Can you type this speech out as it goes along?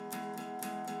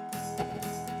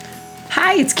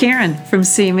Hi, it's Karen from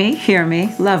See Me, Hear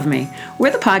Me, Love Me.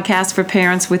 We're the podcast for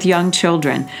parents with young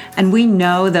children, and we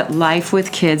know that life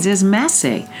with kids is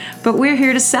messy, but we're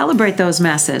here to celebrate those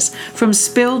messes, from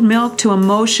spilled milk to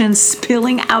emotions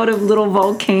spilling out of little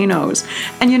volcanoes.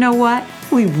 And you know what?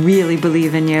 We really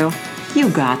believe in you. You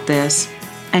got this,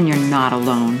 and you're not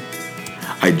alone.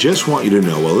 I just want you to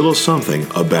know a little something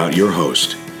about your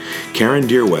host. Karen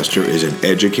Deerwester is an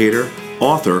educator,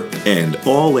 author, and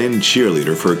all-in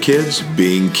cheerleader for kids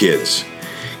being kids.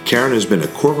 Karen has been a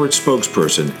corporate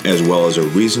spokesperson as well as a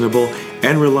reasonable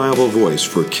and reliable voice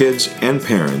for kids and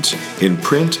parents in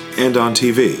print and on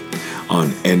TV, on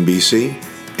NBC,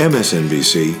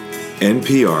 MSNBC,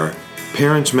 NPR,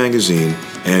 Parents Magazine,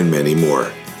 and many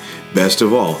more. Best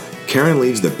of all, Karen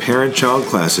leads the parent-child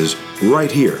classes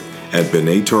right here at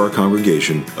B'nai Torah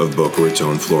Congregation of Boca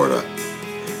Raton, Florida.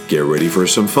 Get ready for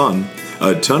some fun,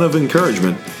 a ton of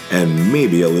encouragement, and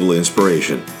maybe a little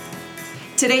inspiration.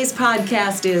 Today's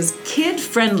podcast is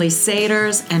Kid-Friendly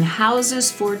Seders and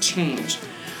Houses for Change.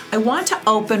 I want to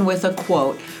open with a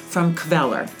quote from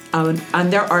Kveler on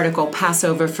their article,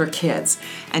 Passover for Kids.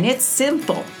 And it's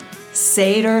simple.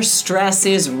 Seder stress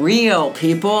is real,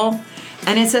 people.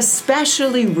 And it's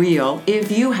especially real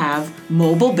if you have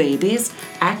mobile babies,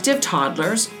 active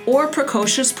toddlers, or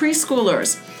precocious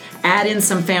preschoolers. Add in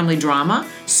some family drama,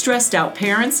 stressed out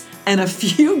parents, and a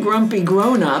few grumpy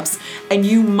grown-ups, and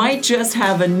you might just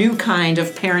have a new kind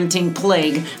of parenting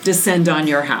plague descend on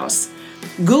your house.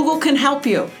 Google can help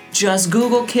you. Just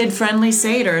Google kid-friendly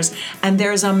seders, and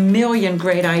there's a million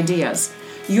great ideas.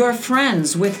 Your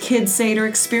friends with kid seder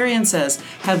experiences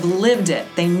have lived it.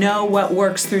 They know what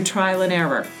works through trial and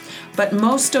error. But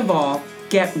most of all,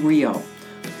 get real.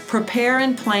 Prepare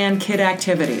and plan kid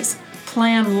activities.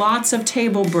 Plan lots of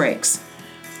table breaks.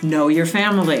 Know your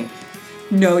family.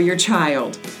 Know your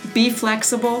child. Be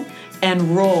flexible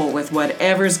and roll with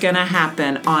whatever's going to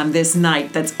happen on this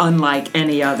night that's unlike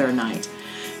any other night.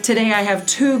 Today I have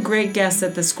two great guests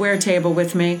at the square table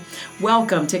with me.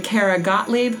 Welcome to Kara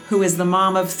Gottlieb, who is the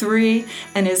mom of 3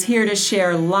 and is here to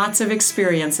share lots of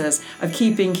experiences of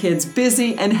keeping kids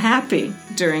busy and happy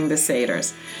during the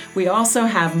Seders. We also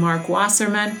have Mark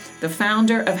Wasserman, the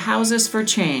founder of Houses for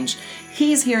Change.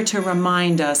 He's here to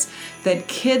remind us that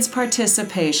kids'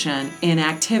 participation in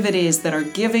activities that are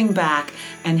giving back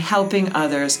and helping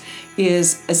others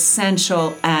is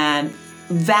essential and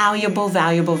valuable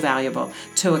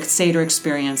to a Seder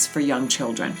experience for young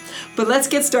children. But let's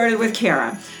get started with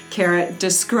Kara. Kara,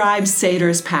 describe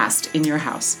Seder's past in your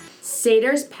house.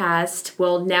 Seder's past,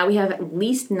 well, now we have at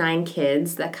least 9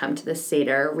 kids that come to the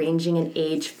Seder, ranging in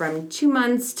age from 2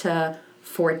 months to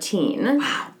 14.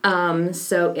 Wow.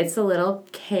 So it's a little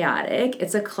chaotic.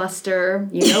 It's a cluster,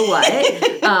 you know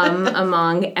what,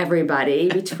 among everybody,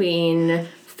 between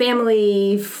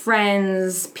family,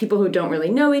 friends, people who don't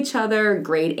really know each other,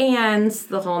 great aunts,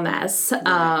 the whole mess.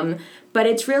 Right. But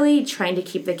it's really trying to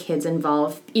keep the kids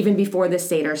involved even before the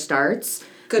Seder starts.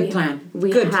 Good plan.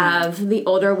 We have the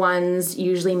older ones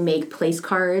usually make place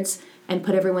cards and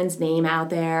put everyone's name out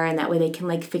there, and that way they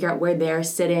can figure out where they're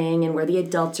sitting and where the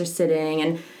adults are sitting.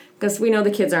 And because we know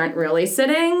the kids aren't really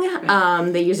sitting, right.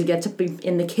 They usually get to be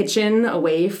in the kitchen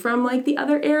away from the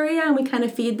other area, and we kind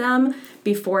of feed them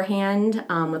beforehand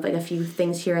with a few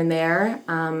things here and there.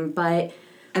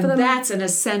 And that's an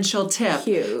essential tip.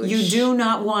 Huge. You do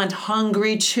not want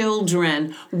hungry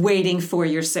children waiting for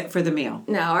the meal.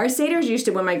 No, our Seders used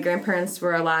to, when my grandparents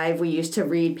were alive, we used to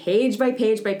read page by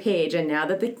page by page. And now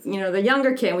that the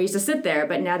younger kid, we used to sit there.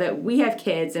 But now that we have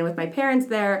kids, and with my parents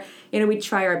there, we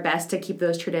try our best to keep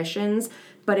those traditions.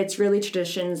 But it's really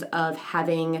traditions of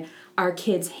having our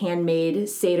kids' handmade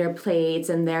Seder plates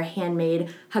and their handmade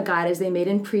Haggadahs they made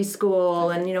in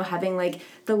preschool, and having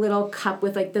the little cup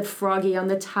with the froggy on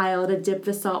the tile to dip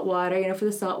the salt water, for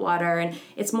the salt water. And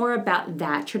it's more about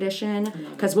that tradition,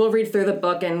 because we'll read through the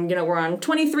book and we're on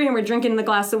 23 and we're drinking the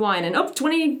glass of wine, and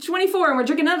 24 and we're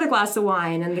drinking another glass of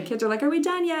wine, and the kids are like, are we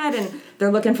done yet? And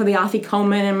they're looking for the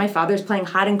afikomen, and my father's playing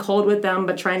hot and cold with them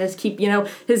but trying to keep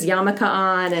his yarmulke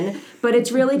on. But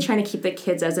it's really trying to keep the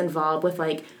kids as involved with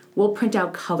we'll print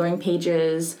out coloring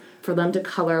pages for them to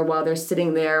color while they're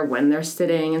sitting there, when they're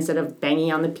sitting, instead of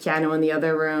banging on the piano in the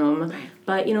other room. Right.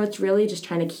 But, it's really just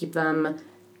trying to keep them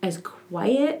as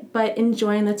quiet, but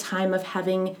enjoying the time of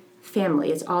having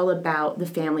family. It's all about the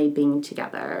family being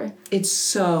together. It's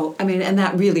so, and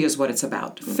that really is what it's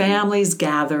about. Mm-hmm. Families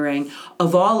gathering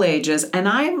of all ages. And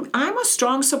I'm a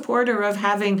strong supporter of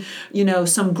having,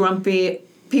 some grumpy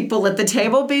people at the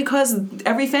table because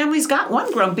every family's got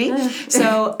one grumpy.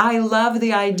 So I love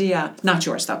the idea, not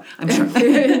yours though, I'm sure.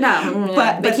 No,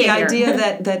 but the can't idea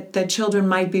that children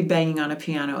might be banging on a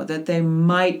piano, that they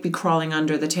might be crawling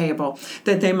under the table,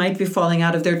 that they might be falling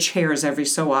out of their chairs every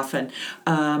so often.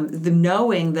 The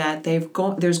knowing that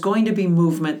there's going to be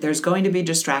movement, there's going to be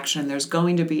distraction, there's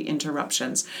going to be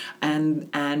interruptions, and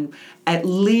at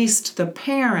least the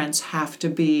parents have to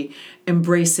be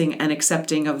embracing and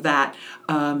accepting of that,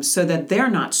 so that they're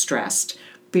not stressed,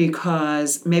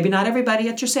 because maybe not everybody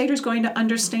at your Seder is going to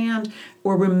understand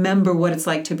or remember what it's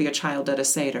like to be a child at a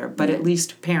Seder, but at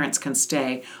least parents can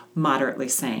stay moderately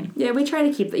sane. Yeah, we try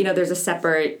to keep, there's a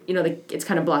separate, it's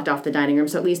kind of blocked off the dining room,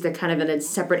 so at least they're kind of in a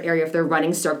separate area. If they're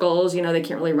running circles, they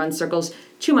can't really run circles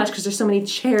too much because there's so many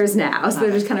chairs now, so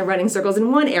they're just kind of running circles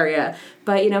in one area.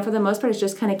 But, for the most part, it's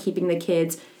just kind of keeping the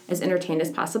kids as entertained as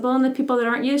possible, and the people that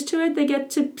aren't used to it, they get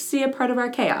to see a part of our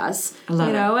chaos. I love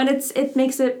it. And it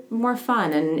makes it more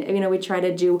fun, and we try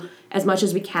to do as much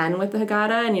as we can with the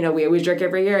Haggadah, and we always joke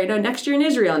every year, next year in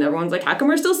Israel, and everyone's like, how come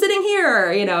we're still sitting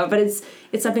here? But it's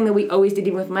something that we always did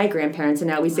even with my grandparents, and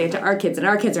now we say it to our kids, and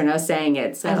our kids are now saying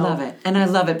it. So. I love it. And I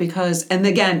love it because, and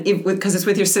again, because it's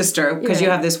with your sister, because you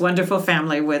have this wonderful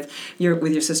family with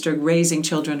your sister raising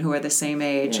children who are the same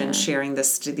age and sharing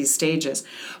these stages.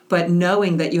 But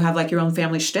knowing that you have like your own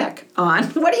family shtick on,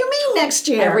 what do you mean next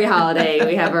year? Every holiday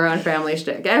we have our own family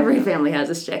shtick. Every family has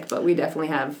a shtick, but we definitely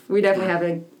have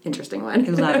an interesting one. I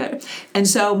love it. And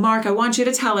so, Mark, I want you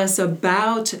to tell us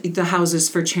about the Houses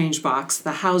for Change box,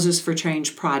 the Houses for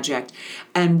Change project,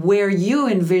 and where you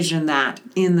envision that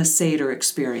in the Seder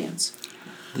experience.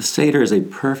 The Seder is a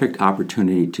perfect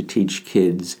opportunity to teach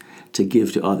kids to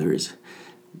give to others.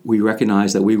 We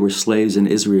recognize that we were slaves in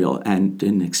Israel, and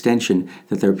in extension,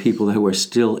 that there are people who are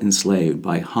still enslaved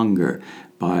by hunger,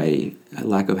 by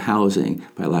lack of housing,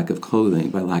 by lack of clothing,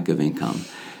 by lack of income.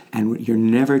 And you're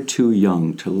never too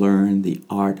young to learn the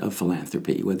art of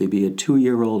philanthropy, whether you be a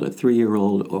 2-year-old, a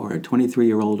 3-year-old, or a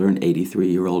 23-year-old, or an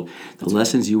 83-year-old. The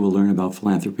lessons you will learn about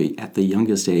philanthropy at the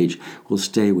youngest age will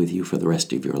stay with you for the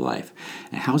rest of your life.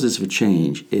 And Houses for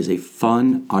Change is a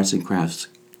fun arts and crafts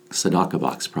tzedakah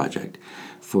box project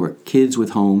for kids with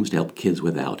homes to help kids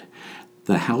without.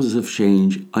 The Houses of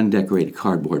Change undecorated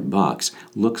cardboard box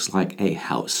looks like a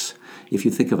house. If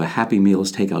you think of a Happy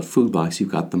Meals takeout food box,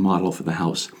 you've got the model for the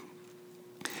house.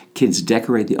 Kids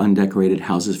decorate the undecorated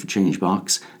Houses for Change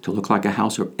box to look like a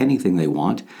house or anything they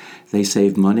want. They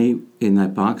save money in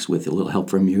that box with a little help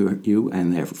from you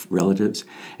and their relatives,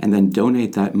 and then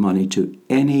donate that money to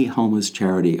any homeless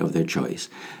charity of their choice.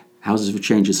 Houses for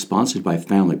Change is sponsored by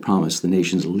Family Promise, the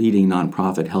nation's leading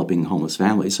nonprofit helping homeless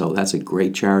families, so that's a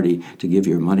great charity to give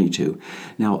your money to.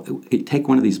 Now, take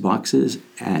one of these boxes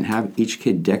and have each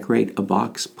kid decorate a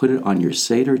box, put it on your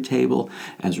Seder table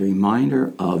as a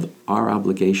reminder of our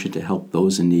obligation to help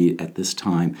those in need at this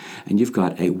time, and you've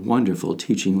got a wonderful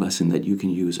teaching lesson that you can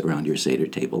use around your Seder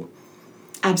table.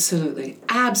 Absolutely,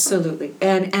 absolutely.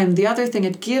 And the other thing,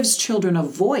 it gives children a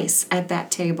voice at that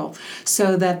table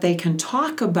so that they can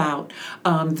talk about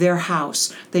their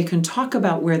house, they can talk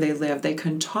about where they live, they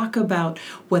can talk about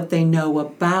what they know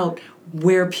about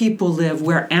where people live,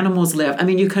 where animals live. I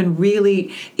mean, you can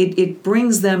really, it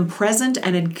brings them present,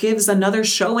 and it gives another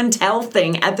show and tell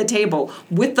thing at the table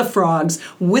with the frogs,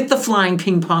 with the flying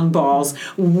ping pong balls,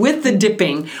 with the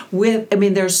dipping,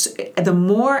 there's the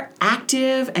more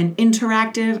active and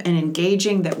interactive and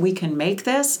engaging that we can make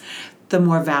this, the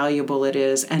more valuable it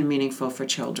is and meaningful for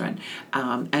children.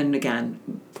 And again,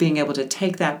 being able to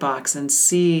take that box and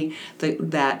see that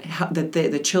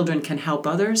the children can help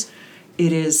others.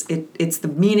 It's the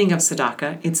meaning of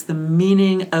tzedakah. It's the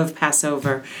meaning of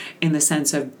Passover in the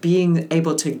sense of being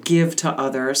able to give to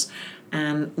others.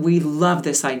 And we love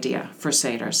this idea for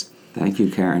Seders. Thank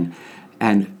you, Karen.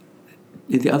 And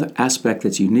the other aspect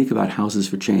that's unique about Houses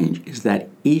for Change is that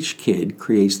each kid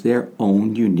creates their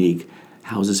own unique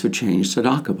Houses for Change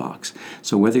tzedakah box.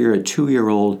 So whether you're a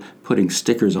 2-year-old putting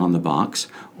stickers on the box,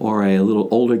 or a little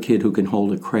older kid who can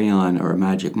hold a crayon or a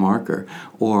magic marker,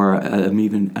 or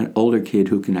even an older kid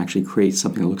who can actually create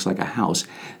something that looks like a house,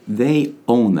 they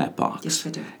own that box. Yes,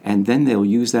 they do. And then they'll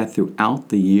use that throughout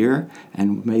the year,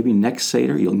 and maybe next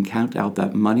Seder you'll count out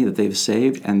that money that they've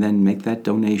saved and then make that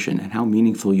donation. And how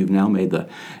meaningful you've now made the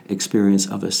experience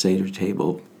of a Seder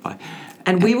table.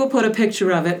 And we will put a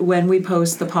picture of it when we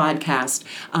post the podcast.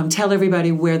 Tell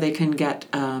everybody where they can get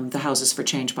the Houses for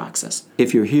Change boxes.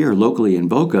 If you're here locally in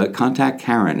Boca, contact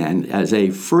Karen. And as a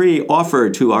free offer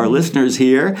to our listeners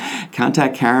here,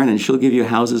 contact Karen and she'll give you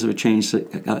Houses for Change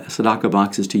tzedakah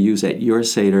boxes to use at your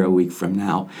Seder a week from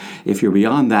now. If you're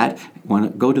beyond that,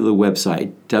 want to go to the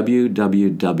website,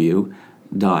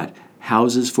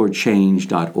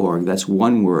 www.housesforchange.org. That's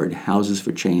one word,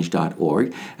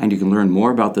 housesforchange.org. And you can learn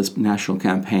more about this national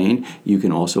campaign. You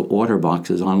can also order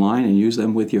boxes online and use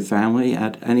them with your family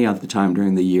at any other time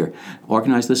during the year.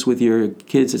 Organize this with your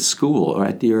kids at school or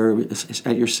at your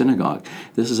synagogue.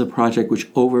 This is a project which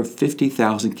over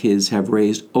 50,000 kids have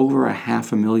raised over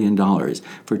 $500,000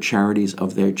 for charities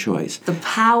of their choice. The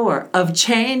power of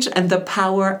change and the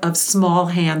power of small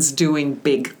hands doing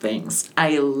big things.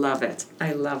 I love it.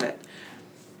 I love it.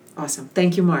 Awesome.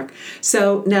 Thank you, Mark.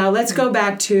 So now let's go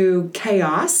back to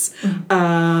chaos,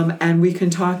 and we can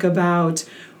talk about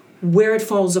where it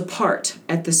falls apart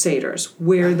at the Seders,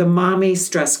 where the mommy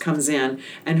stress comes in,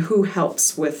 and who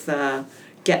helps with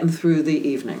getting through the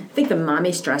evening. I think the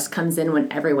mommy stress comes in when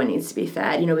everyone needs to be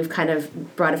fed. You know, we've kind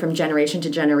of brought it from generation to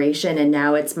generation, and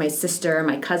now it's my sister,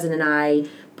 my cousin, and I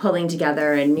pulling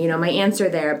together, and, you know, my aunts are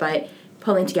there, but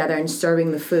pulling together and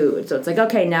serving the food. So it's like,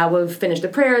 okay, now we've finished the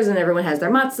prayers and everyone has their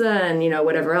matzah and, you know,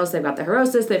 whatever else. They've got the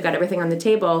harosis, they've got everything on the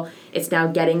table. It's now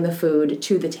getting the food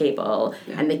to the table.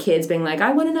 Yeah. And the kids being like,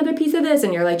 I want another piece of this.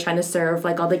 And you're like trying to serve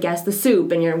like all the guests the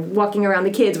soup and you're walking around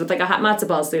the kids with like a hot matzo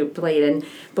ball soup plate and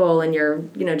bowl and you're,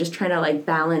 you know, just trying to like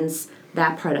balance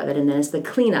that part of it. And then it's the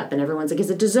cleanup and everyone's like, is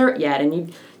it dessert yet?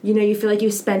 And you know, you feel like you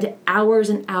spent hours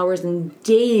and hours and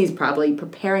days probably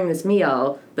preparing this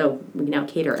meal, though we now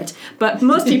cater it. But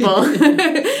most people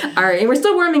are, and we're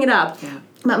still warming it up. Yeah.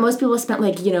 But most people spent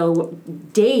like, you know,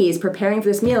 days preparing for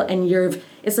this meal and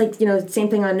it's like, you know, same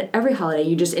thing on every holiday.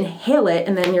 You just inhale it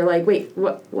and then you're like, wait,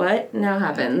 what now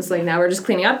happens? Like now we're just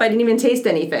cleaning up. I didn't even taste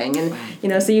anything. And, you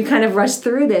know, so you kind of rush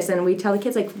through this and we tell the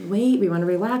kids like, wait, we want to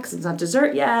relax. It's not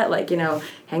dessert yet. Like, you know,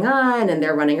 hang on. And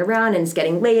they're running around and it's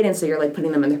getting late. And so you're like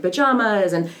putting them in their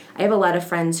pajamas. And I have a lot of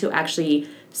friends who actually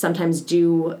sometimes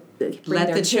do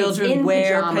let the children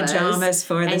wear pajamas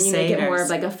for the Seders. And you make it more of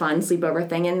like a fun sleepover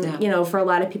thing. And, you know, for a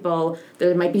lot of people,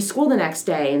 there might be school the next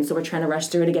day. And so we're trying to rush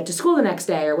through to get to school the next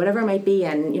day or whatever it might be.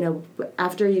 And, you know,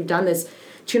 after you've done this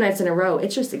 2 nights in a row,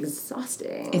 it's just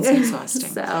exhausting. It's exhausting.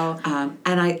 So,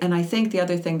 and I think the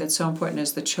other thing that's so important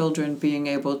is the children being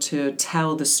able to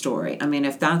tell the story. I mean,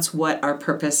 if that's what our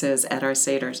purpose is at our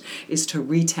Seders, is to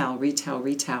retell.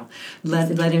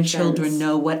 Letting children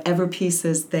know whatever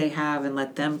pieces they have and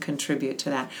let them contribute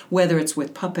to that. Whether it's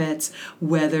with puppets,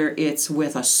 whether it's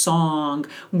with a song,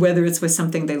 whether it's with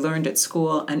something they learned at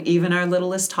school, and even our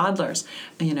littlest toddlers,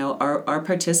 you know, are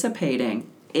participating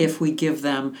if we give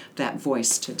them that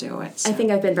voice to do it. So. I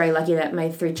think I've been very lucky that my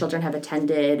 3 children have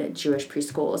attended Jewish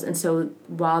preschools. And so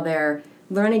while they're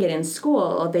learning it in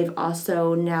school, they've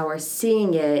also now are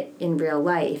seeing it in real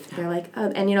life. They're like,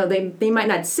 oh, and you know, they might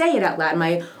not say it out loud.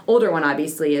 My older one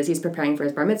obviously is, he's preparing for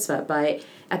his bar mitzvah, but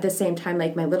at the same time,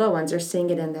 like my little ones are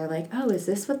seeing it and they're like, oh, is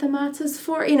this what the matzah's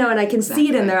for? You know, and I can see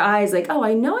it in their eyes like, oh,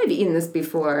 I know I've eaten this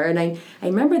before. And I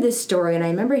remember this story and I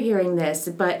remember hearing this,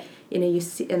 but you know, you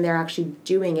see, and they're actually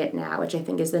doing it now, which I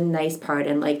think is the nice part,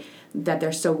 and like that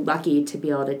they're so lucky to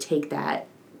be able to take that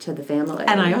to the family.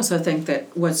 And I also think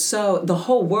that the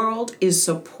whole world is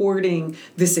supporting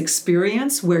this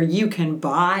experience where you can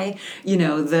buy, you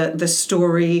know, the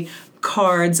story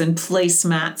cards and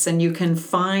placemats, and you can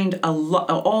find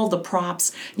all the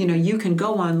props. You know, you can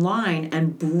go online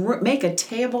and make a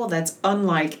table that's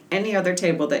unlike any other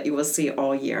table that you will see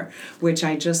all year, which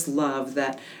I just love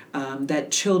that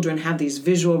children have these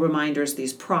visual reminders,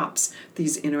 these props,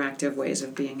 these interactive ways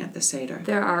of being at the Seder.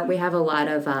 We have a lot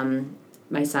of my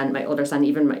older son,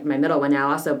 even my middle one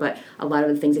now also, but a lot of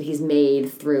the things that he's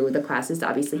made through the classes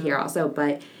obviously here also,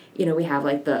 but you know, we have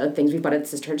like the things we bought at the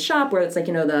Sisterhood shop where it's like,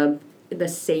 you know, the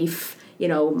safe, you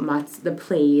know, the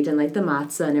plate and like the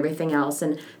matzah and everything else,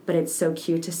 but it's so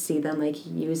cute to see them like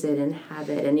use it and have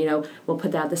it, and you know, we'll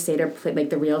put out the Seder plate, like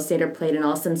the real Seder plate, and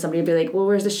all of a sudden somebody will be like, well,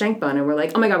 where's the shank bun? And we're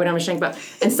like, oh my God, we don't have a shank bun,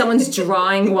 and someone's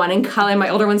drawing one and coloring, my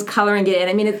older one's coloring it, and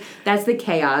I mean, that's the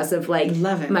chaos of like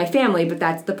my family, but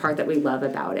that's the part that we love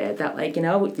about it, that like, you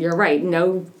know, you're right,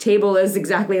 no table is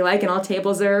exactly alike, and all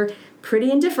tables are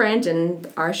pretty and different,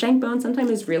 and our shank bone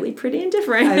sometimes is really pretty and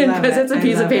different because it's a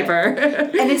piece of paper.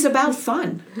 And it's about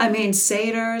fun. I mean,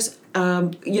 Seders,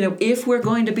 you know, if we're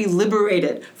going to be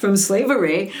liberated from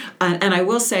slavery, and I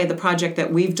will say the project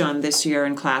that we've done this year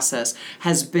in classes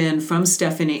has been from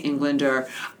Stephanie Englander,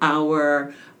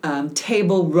 our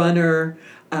table runner,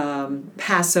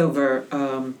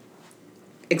 Passover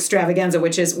extravaganza,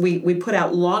 which is we put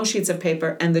out long sheets of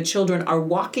paper and the children are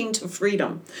walking to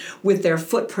freedom with their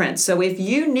footprints. So if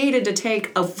you needed to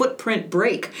take a footprint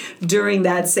break during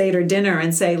that Seder dinner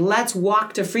and say, let's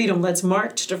walk to freedom, let's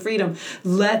march to freedom,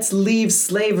 let's leave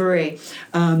slavery.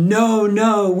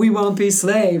 No, we won't be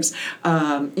slaves.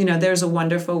 There's a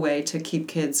wonderful way to keep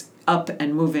kids up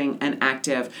and moving and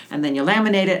active, and then you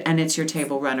laminate it and it's your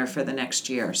table runner for the next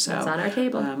year. So it's on our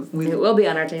table. It will be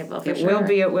on our table for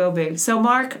sure. It will be. So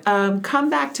Mark, come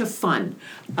back to fun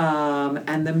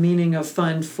and the meaning of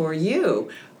fun for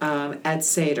you at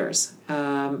Seders.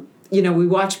 We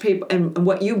watch people and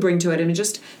what you bring to it. I mean,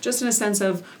 just in a sense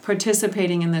of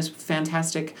participating in this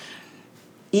fantastic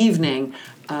evening.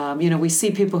 We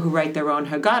see people who write their own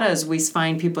Haggadahs. We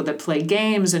find people that play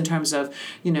games in terms of,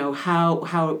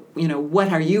 how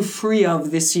what are you free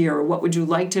of this year, or what would you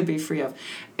like to be free of?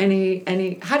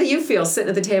 How do you feel sitting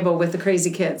at the table with the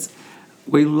crazy kids?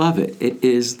 We love it. It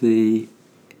is the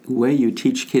way you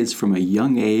teach kids from a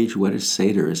young age what a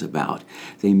Seder is about.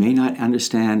 They may not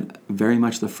understand very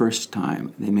much the first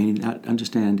time. They may not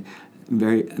understand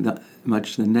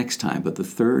much the next time, but the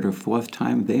third or fourth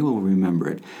time, they will remember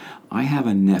it. I have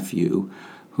a nephew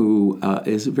who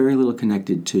is very little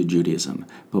connected to Judaism,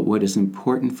 but what is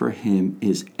important for him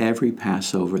is every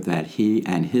Passover that he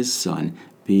and his son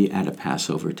be at a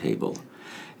Passover table.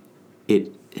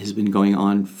 It has been going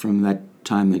on from that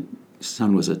time the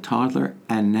son was a toddler,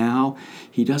 and now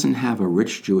he doesn't have a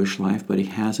rich Jewish life, but he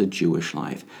has a Jewish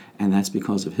life, and that's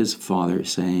because of his father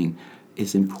saying,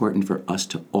 it's important for us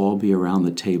to all be around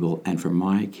the table, and for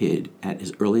my kid at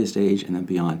his earliest age and then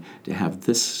beyond to have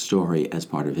this story as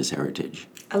part of his heritage.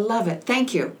 I love it.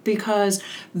 Thank you. Because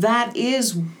that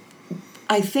is,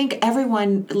 I think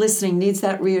everyone listening needs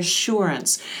that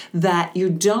reassurance that you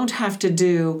don't have to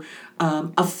do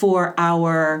a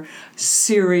 4-hour,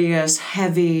 serious,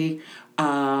 heavy,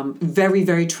 very,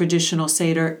 very traditional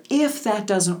Seder if that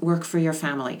doesn't work for your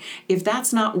family. If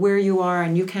that's not where you are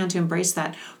and you can't embrace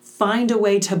that, find a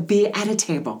way to be at a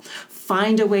table.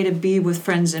 Find a way to be with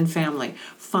friends and family.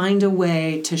 Find a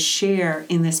way to share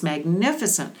in this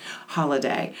magnificent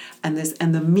holiday and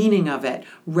the meaning of it,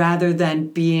 rather than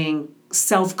being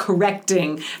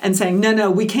self-correcting and saying, no,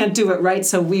 we can't do it right,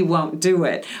 so we won't do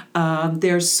it.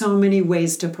 There's so many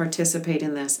ways to participate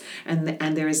in this, and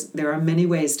there are many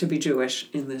ways to be Jewish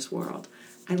in this world.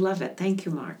 I love it. Thank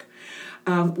you, Mark.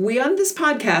 We end this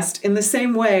podcast in the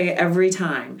same way every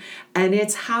time, and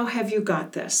it's how have you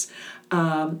got this?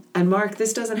 And Mark,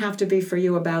 this doesn't have to be for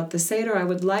you about the Seder. I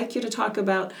would like you to talk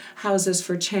about Houses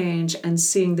for Change and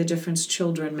seeing the difference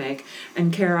children make.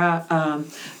 And Kara,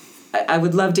 I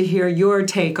would love to hear your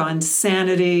take on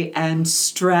sanity and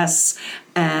stress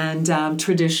and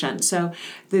tradition. So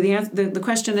the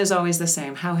question is always the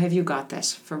same. How have you got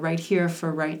this for right here,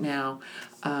 for right now,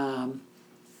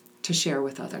 to share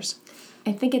with others?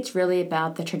 I think it's really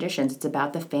about the traditions. It's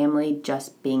about the family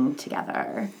just being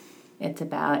together. It's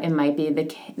about, it might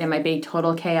be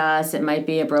total chaos. It might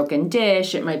be a broken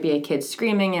dish. It might be a kid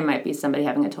screaming. It might be somebody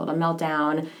having a total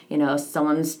meltdown.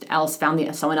 Someone else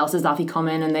found someone else's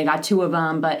afikomen and they got 2 of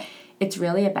them. But it's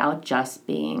really about just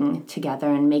being together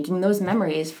and making those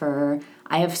memories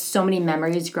I have so many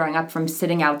memories growing up, from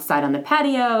sitting outside on the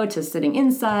patio to sitting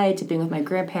inside to being with my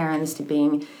grandparents to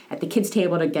being at the kids'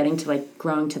 table to getting to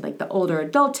growing to the older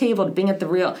adult table to being at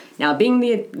being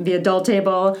the adult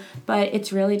table. But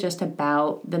it's really just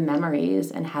about the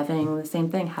memories and having the same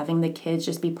thing, having the kids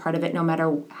just be part of it no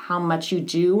matter how much you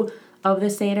do of the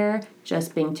Seder.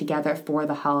 Just being together for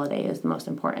the holiday is the most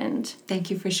important.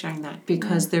 Thank you for sharing that,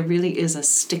 because there really is a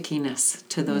stickiness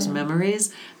to those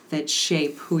memories that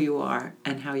shape who you are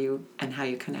and how you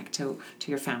connect to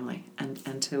your family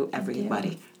and to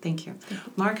everybody. Thank you.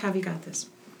 Mark, how have you got this?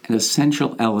 An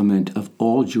essential element of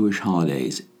all Jewish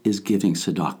holidays is giving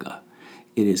tzedakah.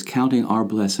 It is counting our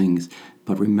blessings,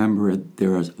 but remember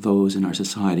there are those in our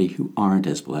society who aren't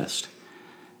as blessed.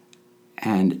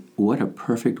 And what a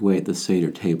perfect way at the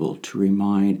Seder table to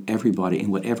remind everybody,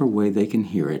 in whatever way they can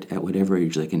hear it, at whatever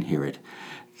age they can hear it,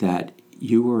 that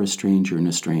you are a stranger in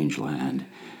a strange land.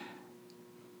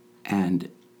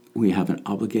 And we have an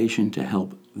obligation to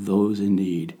help those in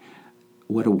need.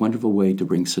 What a wonderful way to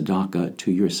bring tzedakah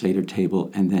to your Seder table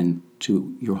and then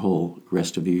to your whole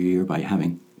rest of your year by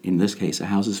having, in this case, a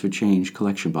Houses for Change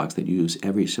collection box that you use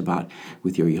every Shabbat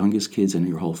with your youngest kids and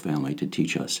your whole family to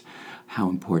teach us how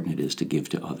important it is to give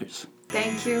to others.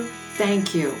 Thank you.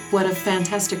 Thank you. What a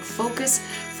fantastic focus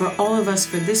for all of us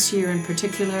for this year in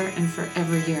particular and for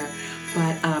every year.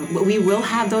 But we will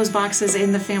have those boxes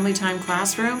in the Family Time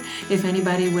classroom if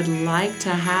anybody would like to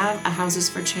have a Houses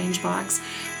for Change box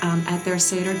at their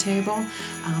Seder table.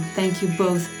 Thank you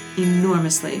both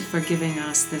enormously for giving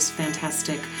us this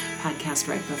fantastic podcast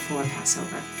right before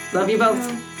Passover. Love you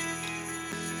both.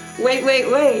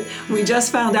 Wait. We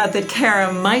just found out that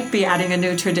Kara might be adding a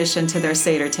new tradition to their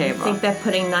Seder table. I think that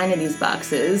putting 9 of these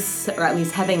boxes, or at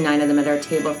least having 9 of them at our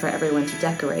table for everyone to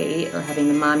decorate, or having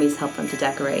the mommies help them to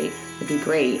decorate, would be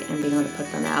great. And being able to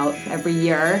put them out every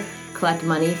year, collect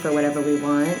money for whatever we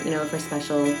want,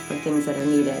 for things that are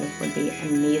needed would be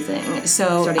amazing.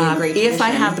 So Starting a great if I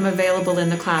tradition. have them available in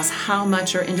the class, how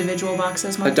much are individual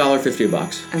boxes, Mark? $1.50 a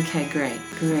box. Okay, great.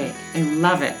 I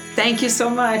love it. Thank you so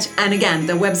much. And again,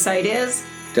 the website is?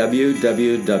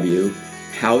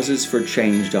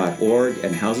 www.housesforchange.org,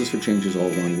 and Houses for Change is all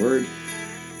one word.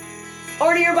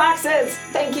 Order your boxes.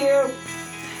 Thank you.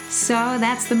 So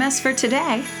that's the mess for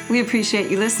today. We appreciate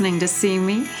you listening to See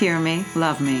Me, Hear Me,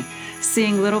 Love Me.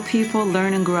 Seeing little people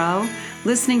learn and grow,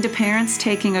 listening to parents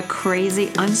taking a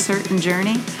crazy, uncertain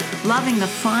journey, loving the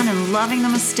fun and loving the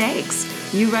mistakes.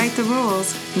 You write the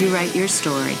rules, you write your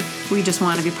story. We just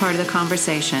want to be part of the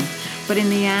conversation. But in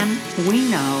the end, we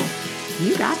know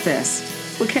you got this.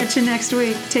 We'll catch you next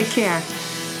week. Take care.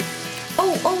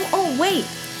 Oh, wait.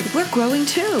 We're growing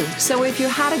too. So if you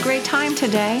had a great time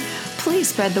today, please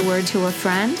spread the word to a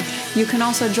friend. You can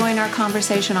also join our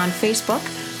conversation on Facebook.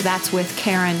 That's with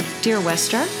Karen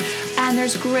Deerwester. And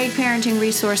there's great parenting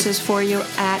resources for you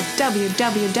at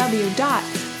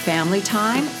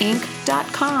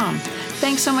www.familytimeinc.com.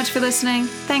 Thanks so much for listening.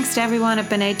 Thanks to everyone at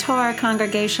B'nai Torah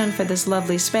congregation for this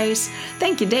lovely space.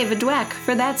 Thank you, David Dweck,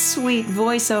 for that sweet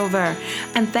voiceover.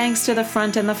 And thanks to the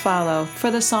Front and the Follow for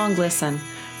the song Listen.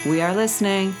 We are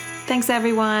listening. Thanks,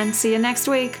 everyone. See you next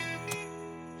week.